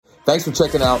Thanks for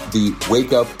checking out the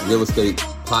Wake Up Real Estate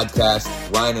podcast.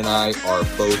 Ryan and I are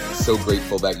both so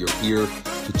grateful that you're here.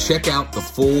 To check out the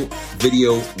full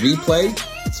video replay,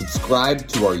 subscribe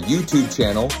to our YouTube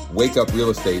channel, Wake Up Real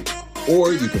Estate,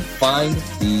 or you can find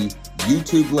the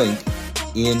YouTube link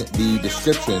in the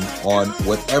description on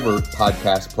whatever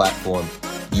podcast platform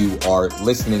you are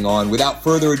listening on. Without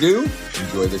further ado,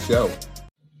 enjoy the show.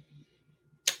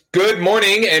 Good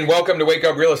morning and welcome to Wake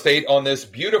Up Real Estate on this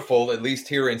beautiful, at least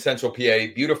here in Central PA,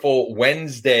 beautiful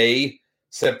Wednesday,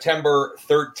 September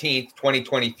 13th,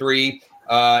 2023.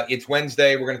 It's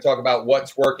Wednesday. We're going to talk about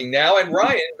what's working now. And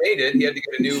Ryan made it. He had to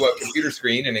get a new computer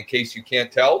screen. And in case you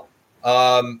can't tell,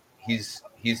 he's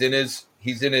in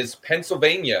his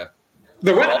Pennsylvania.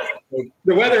 The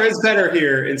weather is better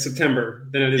here in September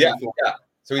than it is in Florida. Yeah.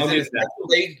 So he's in his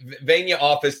Pennsylvania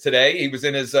office today. He was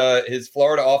in his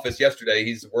Florida office yesterday.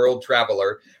 He's a world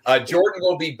traveler. Jordan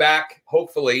will be back,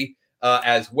 hopefully,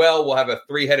 as well. We'll have a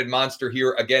three-headed monster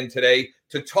here again today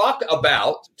to talk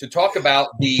about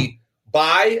the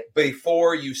buy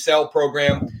before you sell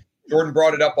program. Jordan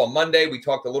brought it up on Monday. We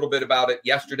talked a little bit about it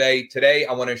yesterday. Today,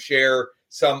 I want to share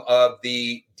some of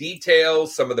the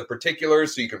details, some of the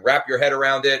particulars, so you can wrap your head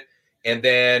around it. And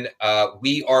then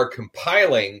we are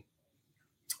compiling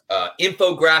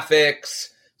infographics,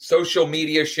 social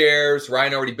media shares.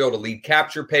 Ryan already built a lead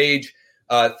capture page,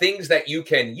 things that you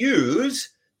can use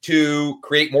to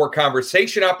create more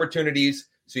conversation opportunities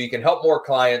so you can help more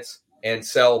clients and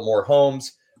sell more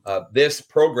homes. This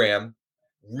program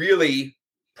really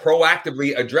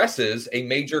proactively addresses a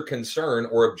major concern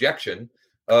or objection,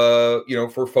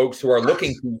 for folks who are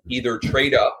looking to either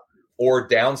trade up or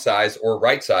downsize or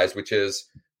right size, which is,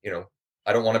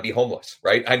 I don't want to be homeless,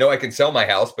 right? I know I can sell my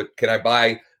house, but can I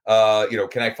buy,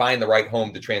 can I find the right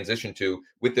home to transition to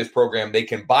with this program? They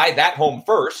can buy that home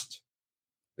first.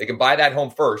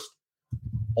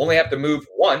 Only have to move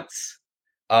once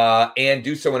and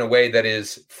do so in a way that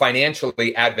is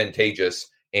financially advantageous.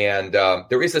 And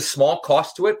there is a small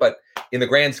cost to it, but in the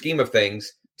grand scheme of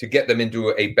things, to get them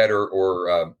into a better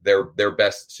or their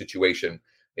best situation,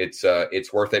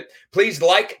 it's worth it. Please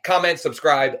like, comment,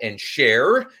 subscribe, and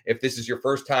share. If this is your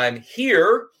first time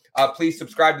here, please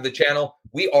subscribe to the channel.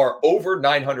 We are over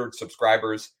 900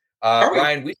 subscribers.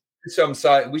 Ryan, we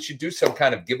should do some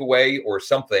kind of giveaway or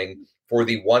something for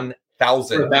the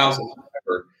 1,000.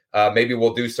 Maybe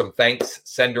we'll do some thanks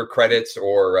sender credits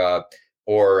or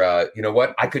you know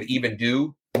what? I could even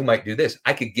do. We might do this.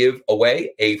 I could give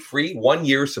away a free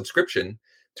 1-year subscription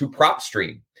to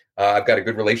PropStream. I've got a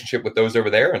good relationship with those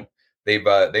over there, and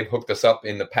they've hooked us up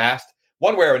in the past.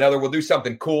 One way or another, we'll do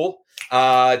something cool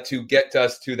to get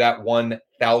us to that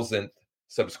 1,000th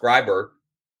subscriber.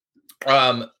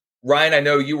 Ryan, I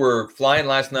know you were flying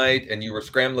last night and you were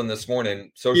scrambling this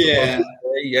morning. Social post,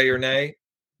 yay or nay?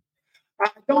 I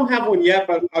don't have one yet,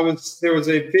 but there was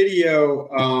a video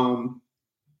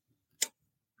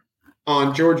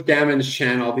on George Gammon's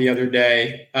channel the other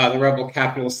day, the Rebel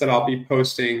Capitalist, that I'll be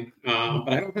posting, but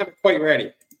I don't have it quite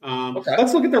ready. Okay.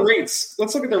 Let's look at the rates.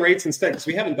 Let's look at the rates instead, because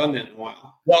we haven't done that in a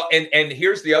while. Well, and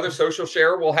here's the other social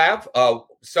share we'll have.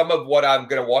 Some of what I'm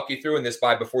going to walk you through in this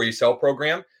buy before you sell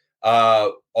program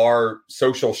are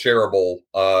social shareable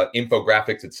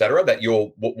infographics, et cetera, that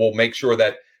we'll make sure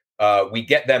that we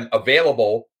get them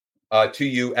available to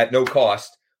you at no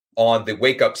cost on the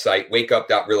Wake Up site,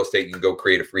 wakeup.realestate. You can go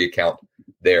create a free account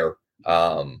there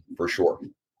for sure.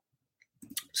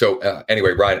 So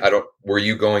anyway, Ryan, were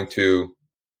you going to?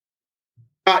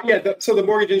 So the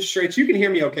mortgage interest rates, you can hear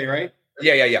me okay, right?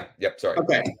 Yeah. Yep, sorry.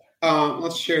 Okay.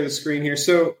 Let's share the screen here.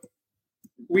 So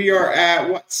we are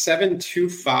at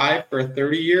 7.25 for a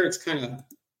 30-year. It's kind of,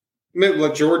 maybe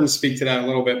let Jordan speak to that a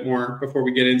little bit more before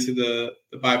we get into the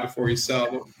buy before you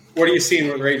sell. What are you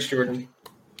seeing with rates, Jordan?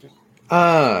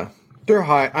 They're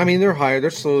high. I mean, they're higher. They're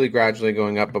slowly, gradually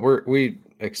going up, but we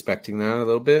expecting that a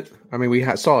little bit. I mean, we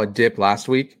saw a dip last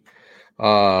week,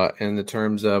 in the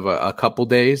terms of a couple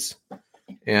days,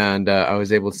 and I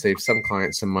was able to save some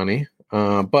clients some money.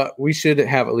 But we should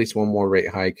have at least one more rate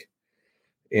hike,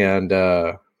 and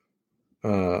at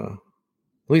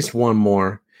least one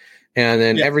more, and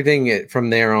then everything from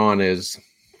there on is.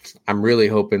 I'm really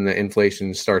hoping that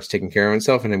inflation starts taking care of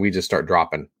itself, and then we just start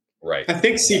dropping. Right. I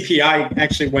think CPI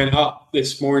actually went up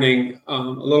this morning a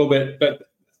little bit, but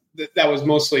that was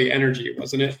mostly energy,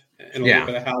 wasn't it? And a little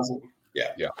bit of housing.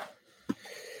 Yeah.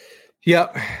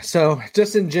 Yep. So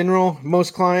just in general,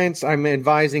 most clients, I'm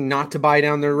advising not to buy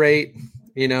down their rate.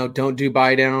 Don't do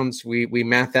buy downs. We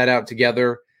math that out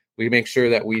together. We make sure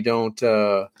that we don't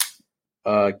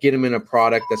get them in a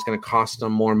product that's going to cost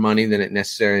them more money than it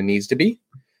necessarily needs to be.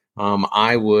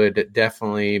 I would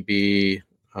definitely be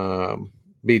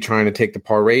be trying to take the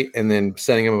par rate and then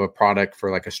setting them up a product for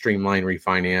like a streamlined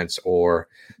refinance or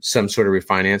some sort of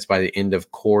refinance by the end of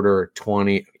quarter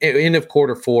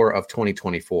 4 of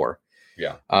 2024.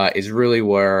 Yeah. Is really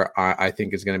where I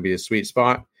think is going to be the sweet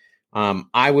spot.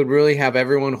 I would really have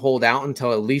everyone hold out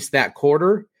until at least that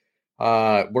quarter.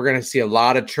 We're going to see a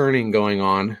lot of churning going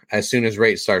on as soon as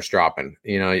rates starts dropping.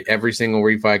 Every single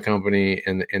refi company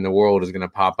in the world is going to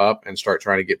pop up and start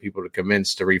trying to get people to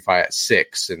convince to refi at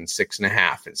 6 and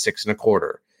 6.5 and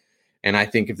 6.25. And I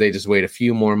think if they just wait a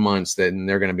few more months, then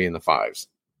they're going to be in the 5s.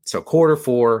 So quarter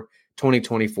 4,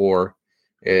 2024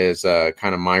 is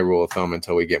kind of my rule of thumb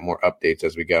until we get more updates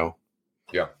as we go.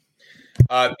 Yeah.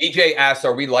 BJ asks,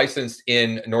 are we licensed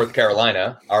in North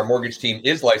Carolina? Our mortgage team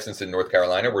is licensed in North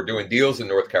Carolina. We're doing deals in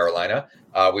North Carolina.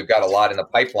 We've got a lot in the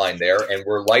pipeline there, and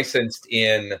we're licensed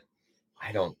in,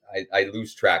 I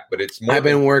lose track, but it's more. I've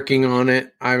been working on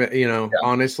it.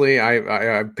 Honestly,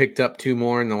 I picked up 2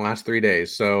 more in the last 3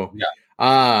 days. So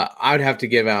I would have to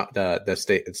give out the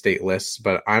state lists,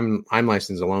 but I'm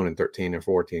licensed alone in 13 or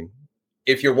 14.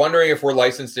 If you're wondering if we're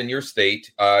licensed in your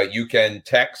state, you can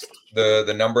text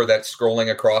the number that's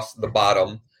scrolling across the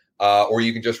bottom, or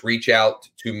you can just reach out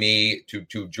to me,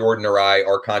 to Jordan or I.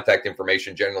 Our contact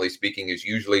information, generally speaking, is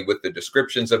usually with the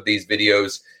descriptions of these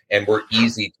videos, and we're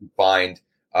easy to find.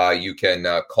 You can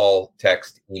call,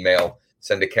 text, email,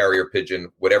 send a carrier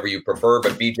pigeon, whatever you prefer.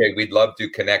 But BJ, we'd love to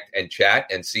connect and chat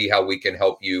and see how we can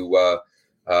help you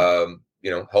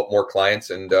help more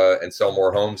clients and sell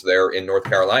more homes there in North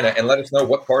Carolina, and let us know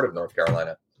what part of North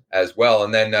Carolina as well.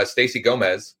 And then Stacey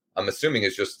Gomez, I'm assuming,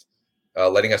 is just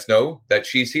letting us know that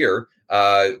she's here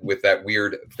with that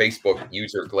weird Facebook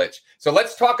user glitch. So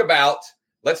let's talk about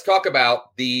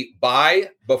the buy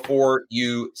before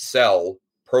you sell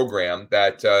program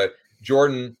that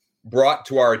Jordan brought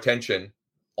to our attention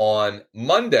on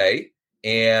Monday,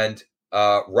 and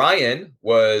Ryan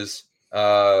was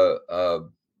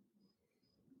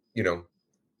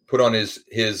put on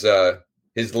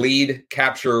his lead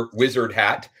capture wizard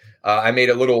hat. I made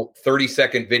a little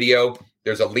 30-second video.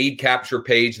 There's a lead capture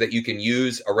page that you can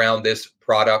use around this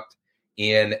product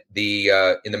in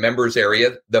the members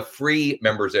area, the free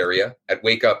members area at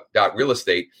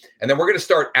wakeup.realestate. And then we're going to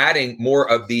start adding more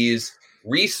of these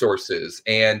resources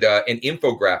and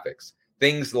infographics,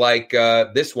 things like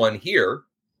this one here,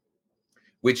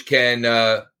 which can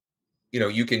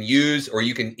you can use, or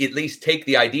you can at least take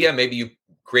the idea. Maybe you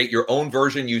create your own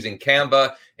version using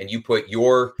Canva, and you put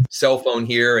your cell phone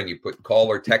here, and you put call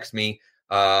or text me.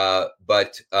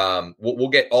 But we'll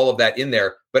get all of that in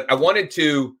there. But I wanted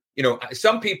to,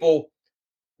 some people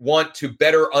want to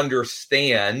better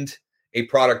understand a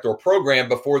product or program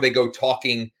before they go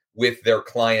talking with their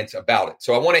clients about it.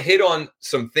 So I want to hit on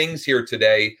some things here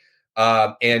today.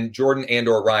 And Jordan and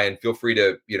or Ryan, feel free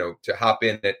to hop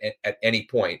in at any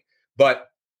point. But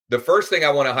the first thing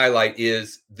I want to highlight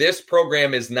is this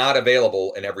program is not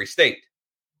available in every state.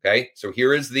 Okay, so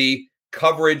here is the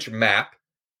coverage map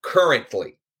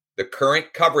currently, the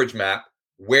current coverage map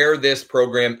where this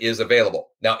program is available.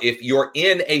 Now, if you're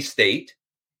in a state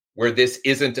where this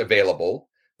isn't available,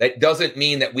 that doesn't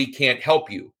mean that we can't help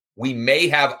you. We may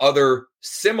have other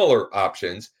similar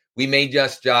options. We may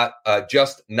just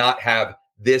not have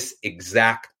this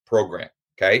exact program.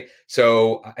 Okay,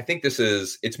 so I think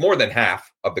it's more than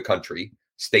half of the country,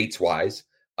 states-wise,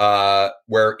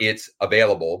 where it's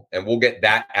available, and we'll get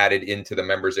that added into the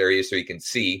members area so you can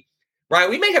see. Ryan,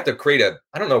 we may have to create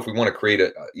I don't know if we want to create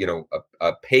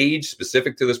a page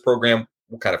specific to this program.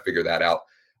 We'll kind of figure that out.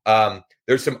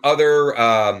 There's some other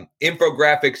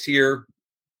infographics here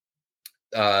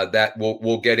that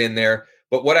we'll get in there.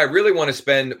 But what I really want to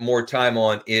spend more time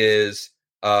on is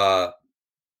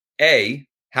A,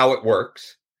 how it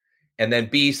works, and then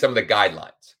B, some of the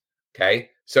guidelines. Okay.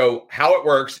 So how it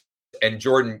works, and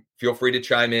Jordan, feel free to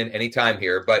chime in anytime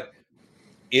here, but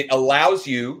it allows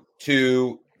you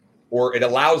to, or it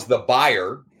allows the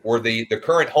buyer or the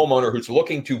current homeowner who's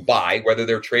looking to buy, whether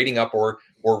they're trading up or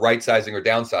right sizing or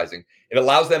downsizing, it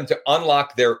allows them to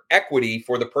unlock their equity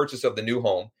for the purchase of the new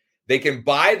home. They can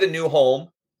buy the new home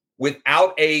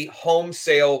without a home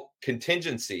sale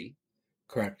contingency.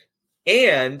 Correct.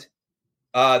 And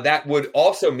that would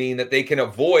also mean that they can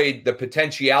avoid the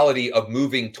potentiality of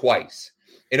moving twice.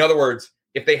 In other words,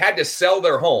 if they had to sell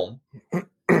their home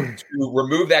to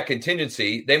remove that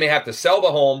contingency, they may have to sell the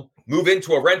home, move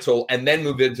into a rental, and then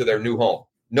move into their new home.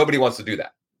 Nobody wants to do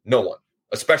that. No one,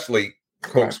 especially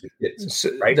folks with kids.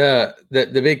 Right? The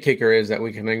big kicker is that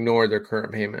we can ignore their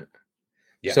current payment.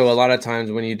 Yes. So a lot of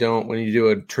times when you do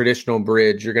a traditional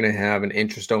bridge, you're going to have an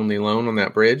interest only loan on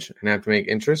that bridge and have to make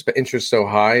interest, but interest so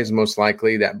high is most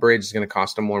likely that bridge is going to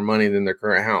cost them more money than their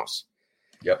current house.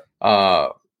 Yep.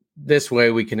 This way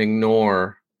we can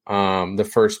ignore the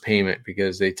first payment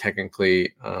because they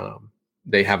technically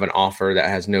they have an offer that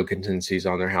has no contingencies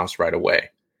on their house right away.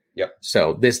 Yep.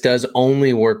 So this does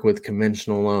only work with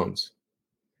conventional loans.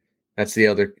 That's the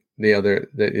other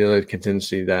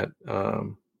contingency that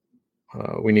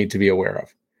we need to be aware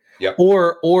of. Yep.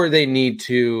 Or they need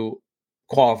to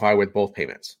qualify with both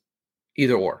payments,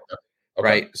 either or. Okay.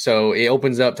 Right. So it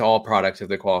opens up to all products if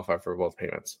they qualify for both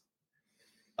payments.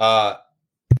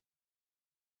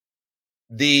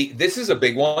 This is a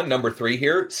big one. Number 3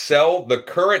 here: sell the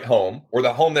current home or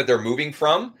the home that they're moving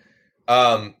from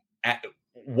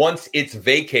once it's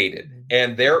vacated.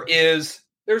 And there's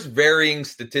varying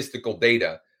statistical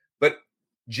data, but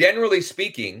generally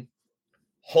speaking,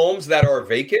 homes that are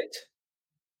vacant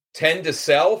tend to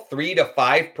sell 3 to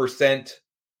 5%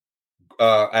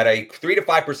 at a 3 to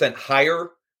 5%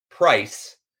 higher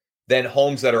price than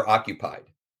homes that are occupied.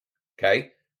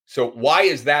 Okay, so why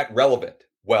is that relevant?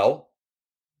 Well,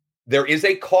 there is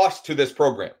a cost to this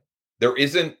program.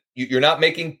 You're not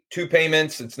making 2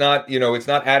 payments. It's not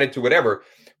added to whatever,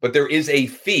 but there is a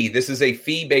fee. This is a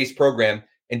fee-based program.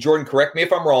 And Jordan, correct me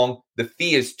if I'm wrong. The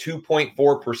fee is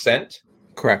 2.4%.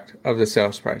 Correct. Of the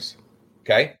sales price.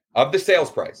 Okay. Of the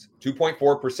sales price,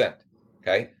 2.4%.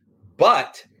 Okay.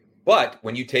 But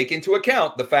when you take into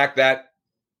account the fact that,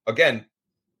 again,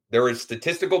 there is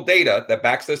statistical data that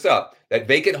backs this up, that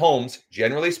vacant homes,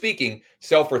 generally speaking,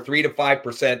 sell for 3 to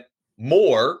 5%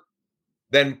 more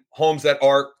than homes that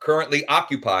are currently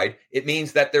occupied. It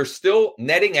means that they're still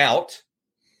netting out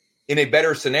in a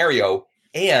better scenario,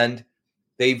 and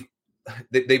they've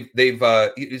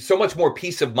so much more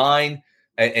peace of mind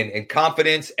and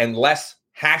confidence and less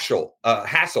hassle,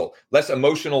 less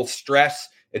emotional stress,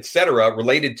 etc.,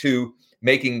 related to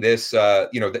making this,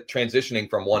 transitioning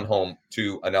from one home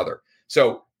to another.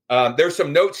 So there's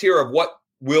some notes here of what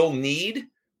we'll need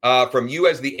from you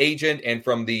as the agent and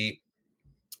from the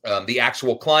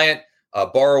actual client: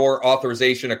 borrower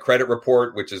authorization, a credit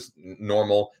report, which is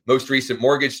normal, most recent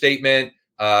mortgage statement,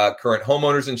 current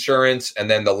homeowner's insurance, and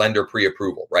then the lender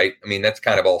pre-approval, right? I mean, that's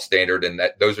kind of all standard, and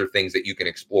those are things that you can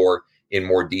explore in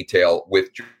more detail with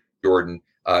Jordan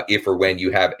if or when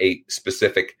you have a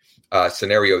specific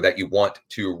scenario that you want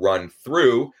to run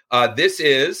through. This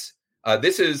is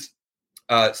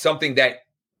something that,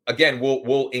 again,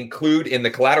 we'll include in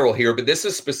the collateral here, but this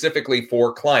is specifically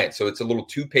for clients. So it's a little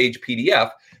 2-page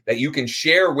PDF that you can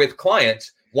share with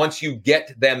clients once you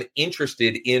get them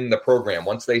interested in the program.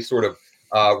 Once they sort of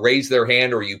raise their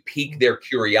hand or you pique their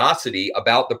curiosity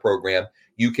about the program,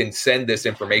 you can send this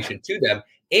information to them.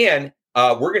 And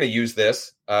we're going to use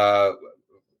this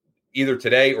either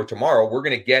today or tomorrow. We're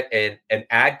going to get an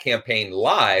ad campaign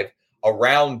live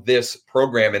around this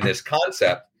program and this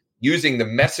concept using the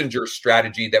messenger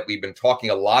strategy that we've been talking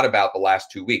a lot about the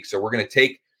last 2 weeks. So we're going to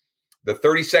take the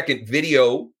 30-second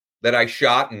video that I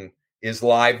shot and is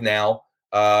live now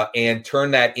and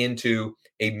turn that into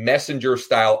a messenger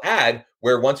style ad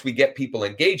where once we get people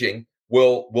engaging,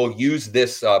 we'll use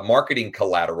this marketing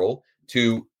collateral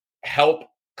to help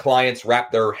clients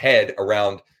wrap their head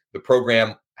around the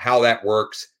program, how that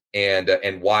works, and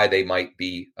why they might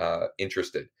be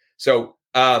interested. So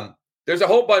there's a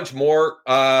whole bunch more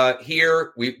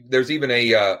here. There's even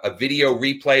a video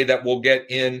replay that we'll get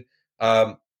in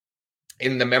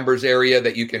the members area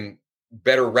that you can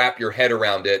better wrap your head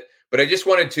around it. But I just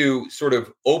wanted to sort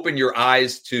of open your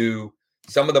eyes to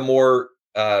some of the more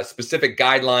specific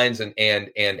guidelines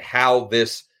and how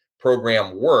this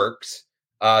program works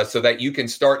so that you can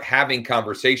start having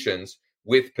conversations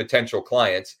with potential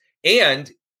clients, and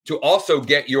to also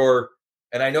get your,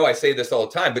 and I know I say this all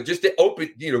the time, but just to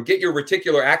get your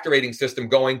reticular activating system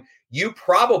going. You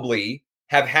probably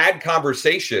have had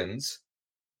conversations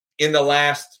in the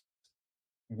last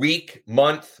week,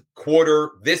 month,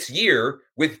 quarter, this year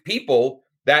with people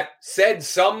that said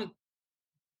some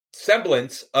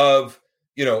semblance of,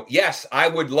 yes, I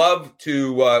would love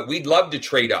to, we'd love to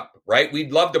trade up, right?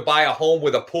 We'd love to buy a home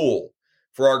with a pool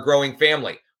for our growing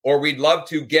family, or we'd love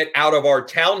to get out of our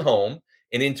townhome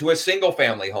and into a single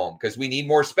family home because we need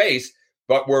more space,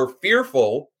 but we're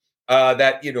fearful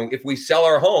that, if we sell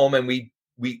our home and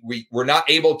we're not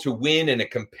able to win in a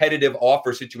competitive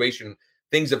offer situation,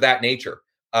 things of that nature.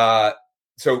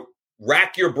 So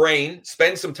rack your brain,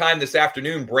 spend some time this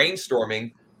afternoon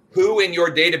brainstorming who in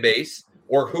your database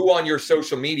or who on your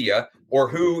social media or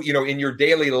who, in your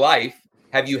daily life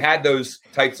have you had those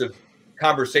types of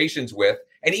conversations with,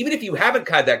 And even if you haven't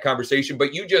had that conversation,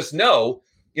 but you just know,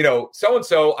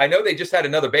 so-and-so, I know they just had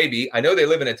another baby. I know they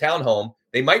live in a townhome.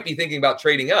 They might be thinking about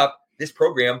trading up. This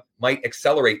program might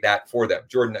accelerate that for them.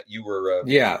 Jordan, you were...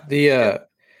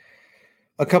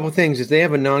 A couple of things is they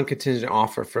have a non-contingent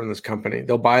offer from this company.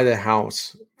 They'll buy the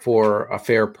house for a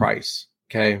fair price.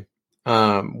 Okay.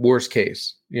 Worst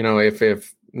case,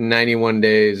 if 91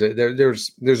 days,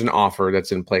 there's an offer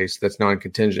that's in place that's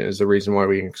non-contingent is the reason why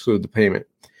we exclude the payment.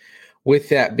 With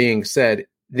that being said,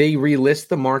 they relist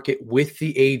the market with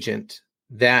the agent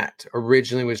that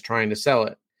originally was trying to sell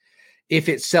it. If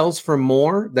it sells for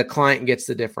more, the client gets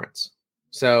the difference.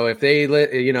 So if they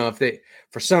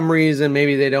for some reason,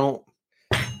 maybe they don't,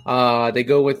 they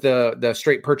go with the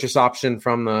straight purchase option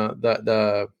from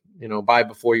the buy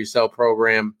before you sell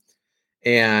program,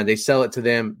 and they sell it to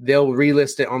them. They'll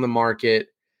relist it on the market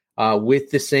with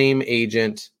the same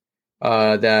agent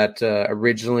that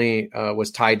originally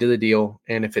was tied to the deal.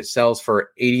 And if it sells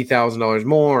for $80,000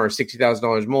 more or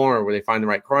 $60,000 more, or where they find the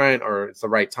right client or it's the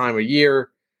right time of year,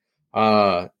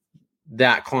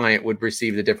 that client would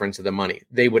receive the difference of the money.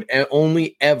 They would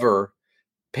only ever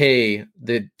pay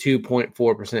the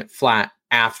 2.4% flat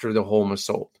after the home is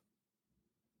sold.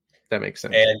 That makes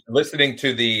sense. And listening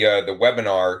to the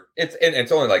webinar,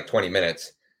 it's only like 20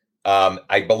 minutes.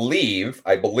 I believe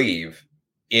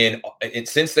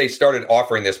since they started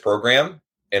offering this program,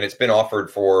 and it's been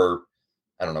offered for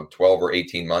 12 or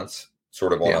 18 months,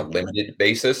 sort of on a limited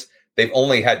basis. They've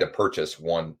only had to purchase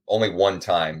one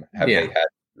time.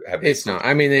 It's not.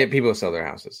 I mean, people sell their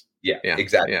houses. Yeah,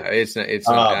 exactly. Yeah, it's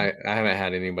not. I haven't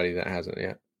had anybody that hasn't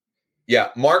yet. Yeah,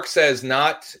 Mark says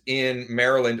not in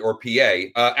Maryland or PA.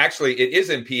 Actually, it is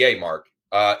in PA, Mark.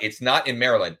 It's not in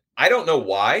Maryland. I don't know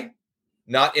why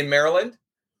not in Maryland.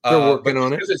 They're working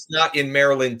on it. Because it's not in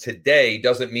Maryland today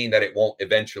doesn't mean that it won't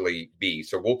eventually be.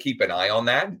 So we'll keep an eye on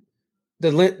that.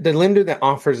 The lender that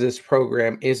offers this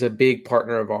program is a big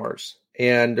partner of ours,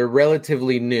 and they're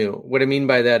relatively new. What I mean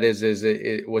by that is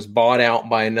it was bought out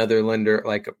by another lender.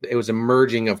 Like it was a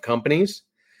merging of companies.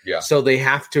 Yeah. So they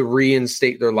have to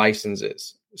reinstate their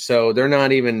licenses. So they're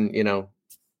not even,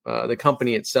 the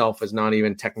company itself is not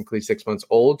even technically 6 months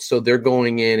old. So they're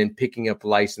going in and picking up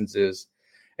licenses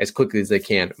as quickly as they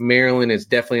can. Maryland is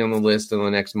definitely on the list in the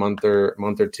next month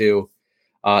or two.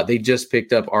 They just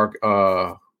picked up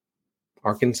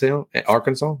Arkansas,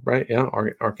 right? Yeah,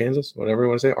 Arkansas, whatever you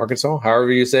want to say, Arkansas,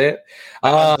 however you say it.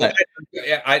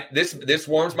 This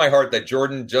warms my heart that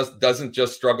Jordan doesn't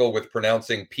just struggle with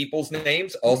pronouncing people's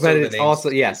names, also but the it's names. Also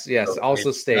yes,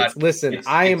 also states. Listen,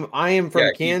 I am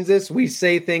from Kansas. We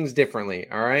say things differently.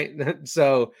 All right,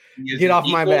 so get off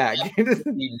my back.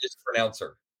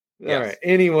 Mispronouncer. Yes. All right.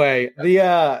 Anyway,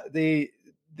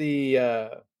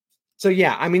 so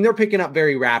yeah, I mean, they're picking up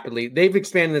very rapidly. They've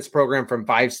expanded this program from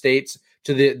 5 states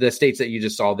to the states that you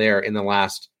just saw there in the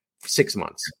last 6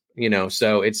 months.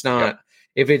 So it's not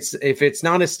if it's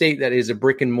not a state that is a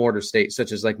brick and mortar state,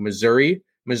 such as like Missouri's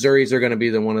are going to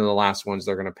be one of the last ones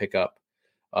they're going to pick up.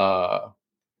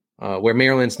 Where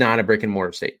Maryland's not a brick and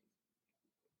mortar state.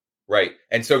 Right.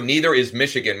 And so neither is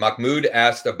Michigan. Mahmoud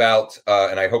asked about,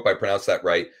 and I hope I pronounced that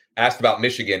right, asked about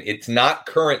Michigan. It's not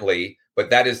currently, but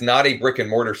that is not a brick and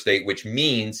mortar state, which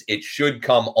means it should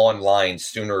come online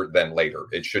sooner than later.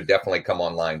 It should definitely come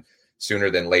online sooner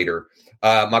than later.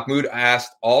 Mahmoud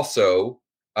asked also,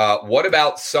 what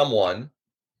about someone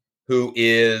who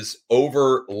is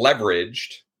over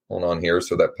leveraged? Hold on here.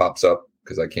 So that pops up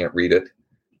because I can't read it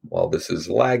while this is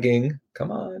lagging. Come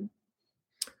on.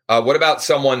 What about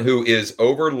someone who is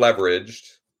over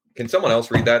leveraged? Can someone else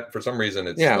read that? For some reason,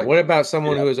 it's what about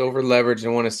someone who is over leveraged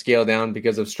and want to scale down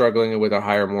because of struggling with a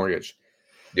higher mortgage?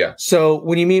 Yeah. So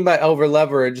when you mean by over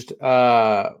leveraged,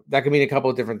 that could mean a couple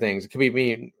of different things. It could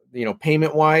be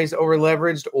payment wise over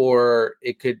leveraged, or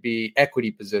it could be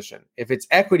equity position. If it's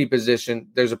equity position,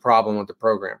 there's a problem with the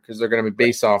program because they're going to be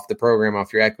based off the program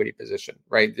off your equity position,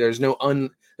 right? There's no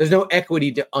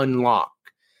equity to unlock,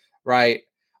 right?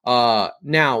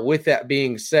 Now, with that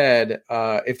being said,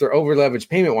 if they're over leveraged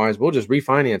payment wise, we'll just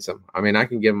refinance them. I mean, I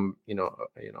can give them,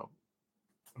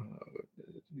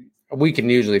 we can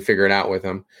usually figure it out with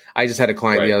them. I just had a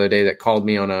client the other day that called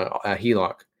me on a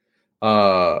HELOC,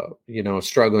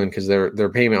 struggling because their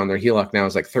payment on their HELOC now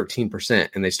is like 13%,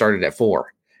 and they started at 4%,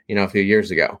 a few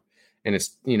years ago, and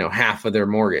it's half of their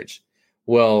mortgage.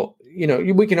 Well,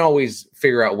 we can always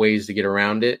figure out ways to get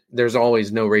around it. There's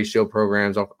always no ratio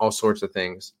programs, all sorts of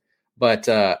things. But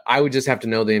I would just have to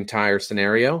know the entire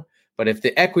scenario. But if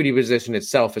the equity position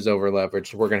itself is over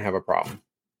leveraged, we're going to have a problem.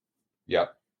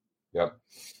 Yep.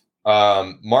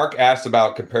 Mark asked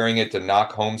about comparing it to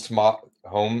Knock Home Swap.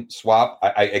 Mark,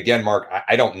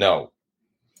 I don't know.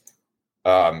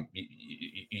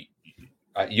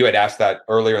 You had asked that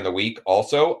earlier in the week.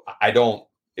 Also, I don't.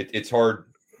 It's hard.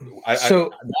 I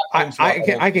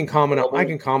can comment on. I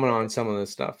can comment on some of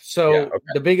this stuff. So Yeah,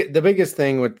 okay. the biggest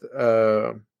thing with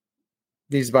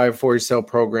these buy before you sell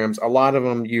programs, a lot of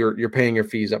them you're paying your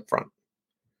fees up front.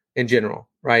 In general,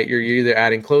 right? You're either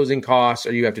adding closing costs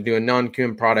or you have to do a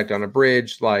non-QM product on a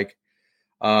bridge. Like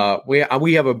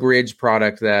we have a bridge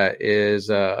product that is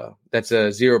that's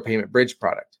a zero payment bridge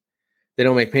product. They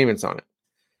don't make payments on it,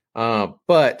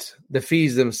 but the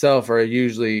fees themselves are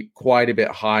usually quite a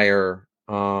bit higher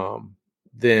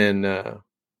than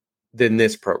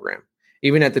this program,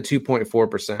 even at the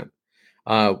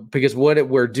 2.4%. Because what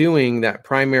we're doing, that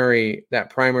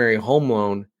primary home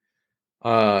loan.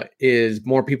 Is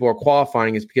more people are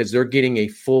qualifying is because they're getting a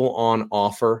full-on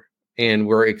offer and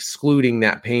we're excluding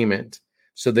that payment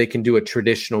so they can do a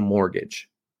traditional mortgage.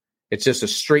 It's just a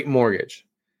straight mortgage.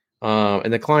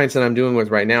 And the clients that I'm doing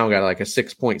with right now got like a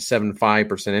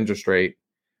 6.75% interest rate.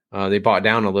 They bought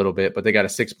down a little bit, but they got a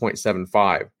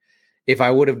 6.75. If I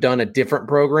would have done a different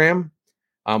program,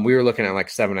 we were looking at like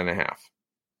 7.5.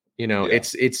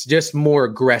 It's just more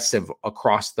aggressive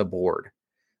across the board.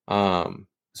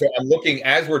 So I'm looking,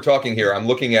 as we're talking here, I'm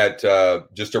looking at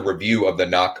just a review of the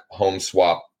Knock Home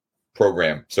Swap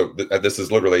program. So this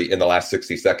is literally in the last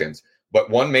 60 seconds. But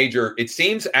it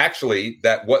seems actually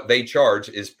that what they charge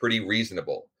is pretty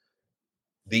reasonable.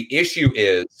 The issue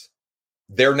is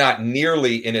they're not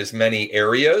nearly in as many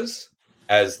areas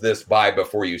as this buy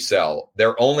before you sell.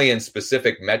 They're only in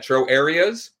specific metro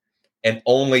areas and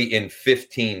only in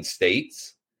 15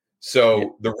 states.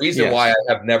 So the reason why I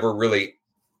have never really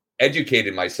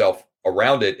educated myself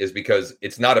around it is because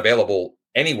it's not available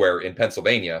anywhere in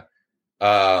Pennsylvania.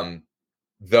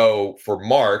 Though for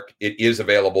Mark, it is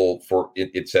available for,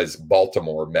 it says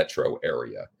Baltimore metro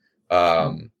area.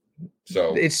 So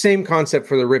it's same concept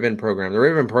for the Ribbon program. The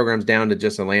Ribbon program's down to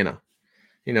just Atlanta,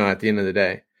 at the end of the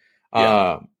day.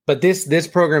 But this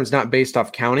program's not based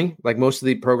off county. Like most of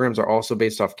the programs are also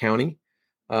based off county,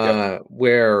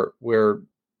 where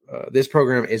this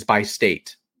program is by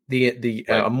state.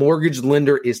 A mortgage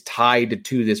lender is tied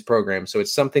to this program. So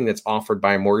it's something that's offered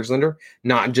by a mortgage lender,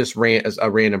 not just as a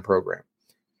random program.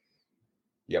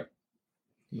 Yep.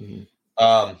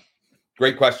 Mm-hmm.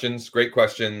 Great questions.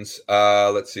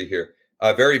 Let's see here.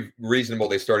 Very reasonable.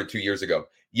 They started 2 years ago.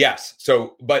 Yes.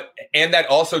 So, and that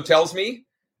also tells me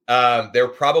they're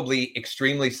probably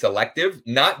extremely selective,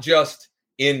 not just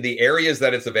in the areas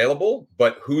that it's available,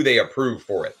 but who they approve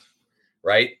for it.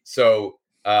 Right. So,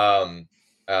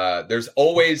 there's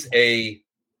always a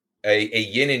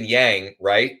yin and yang,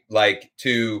 right? Like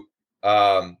to,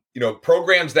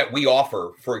 programs that we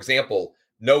offer, for example,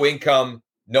 no income,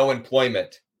 no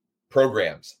employment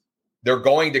programs. They're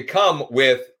going to come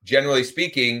with, generally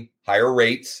speaking, higher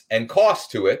rates and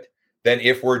costs to it than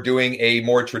if we're doing a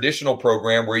more traditional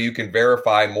program where you can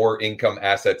verify more income,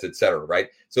 assets, et cetera, right?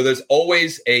 So there's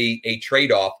always a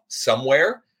trade-off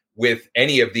somewhere with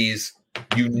any of these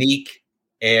unique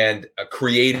and a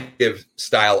creative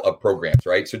style of programs,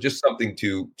 right? So just something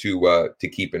to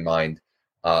keep in mind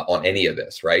on any of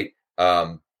this, right?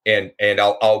 And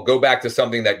I'll go back to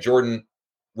something that Jordan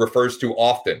refers to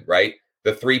often, right?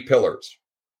 The three pillars.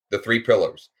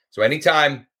 So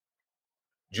anytime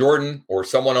Jordan or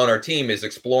someone on our team is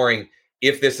exploring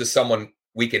if this is someone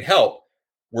we can help,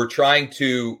 we're trying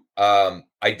to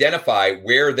identify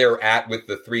where they're at with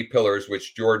the three pillars,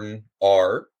 which Jordan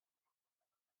are.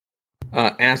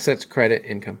 Assets, credit,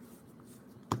 income.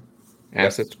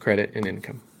 Assets, credit, and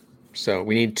income. So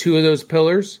we need two of those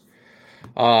pillars.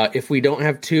 If we don't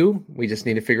have two, we just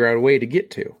need to figure out a way to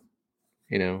get two.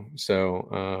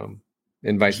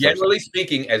 And vice versa. Generally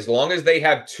speaking, as long as they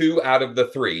have two out of the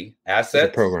three,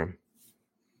 assets, program,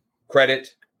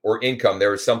 credit, or income,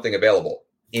 there is something available.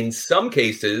 In some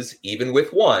cases, even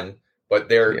with one, but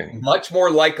they're much more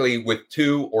likely with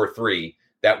two or three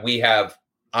that we have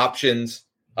options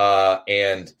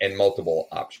and multiple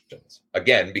options.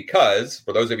 Again, because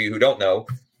for those of you who don't know,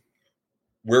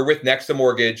 we're with Nexa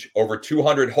Mortgage, over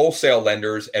 200 wholesale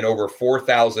lenders and over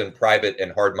 4,000 private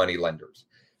and hard money lenders.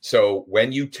 So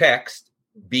when you text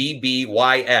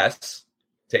BBYS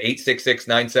to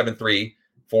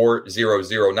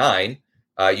 866-973-4009,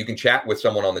 you can chat with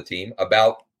someone on the team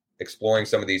about exploring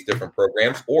some of these different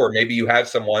programs, or maybe you have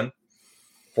someone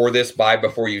for this buy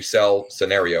before you sell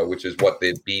scenario, which is what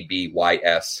the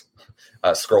BBYS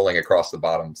scrolling across the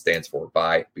bottom stands for,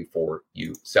 buy before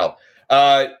you sell.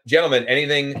 Gentlemen,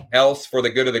 anything else for the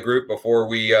good of the group before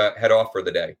we head off for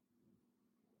the day?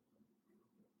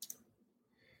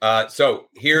 So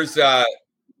here's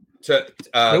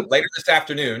later this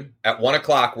afternoon at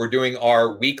 1:00, we're doing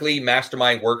our weekly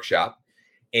mastermind workshop.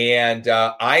 And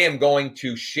I am going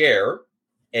to share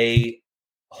a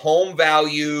home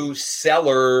value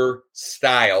seller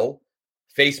style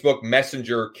Facebook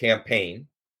Messenger campaign.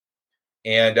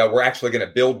 And we're actually going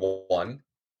to build one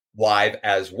live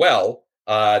as well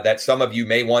that some of you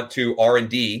may want to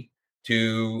R&D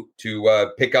to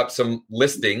pick up some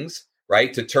listings,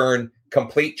 right? To turn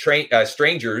complete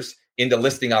strangers into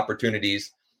listing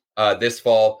opportunities this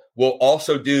fall. We'll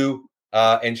also do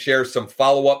and share some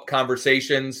follow-up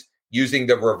conversations using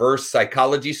the reverse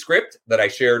psychology script that I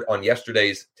shared on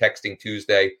yesterday's Texting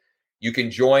Tuesday. You can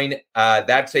join.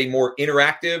 That's a more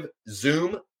interactive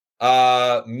Zoom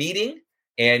meeting,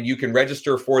 and you can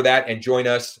register for that and join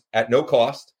us at no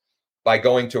cost by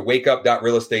going to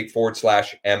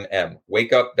wakeup.realestate/mm.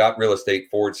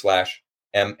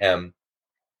 Wakeup.realestate/mm.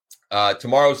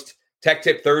 Tomorrow's Tech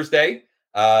Tip Thursday.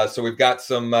 So we've got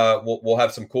some, we'll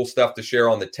have some cool stuff to share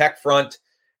on the tech front.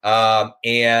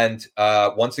 And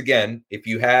once again, if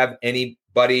you have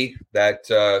anybody that,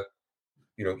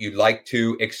 you'd like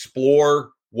to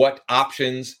explore what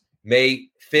options may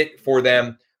fit for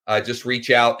them, just reach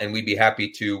out and we'd be happy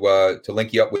to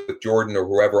link you up with Jordan or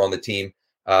whoever on the team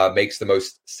makes the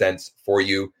most sense for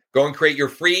you. Go and create your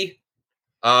free,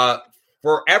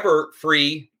 forever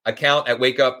free account at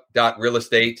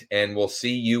wakeup.realestate, and we'll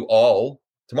see you all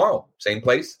tomorrow. Same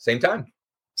place, same time.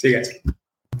 See you guys.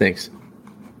 Thanks.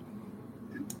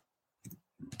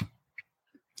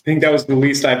 I think that was the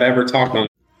least I've ever talked on.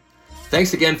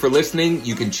 Thanks again for listening.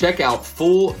 You can check out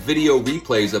full video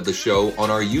replays of the show on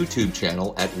our YouTube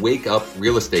channel at Wake Up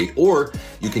Real Estate, or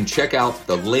you can check out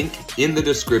the link in the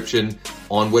description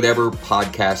on whatever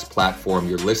podcast platform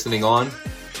you're listening on.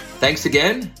 Thanks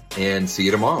again, and see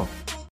you tomorrow.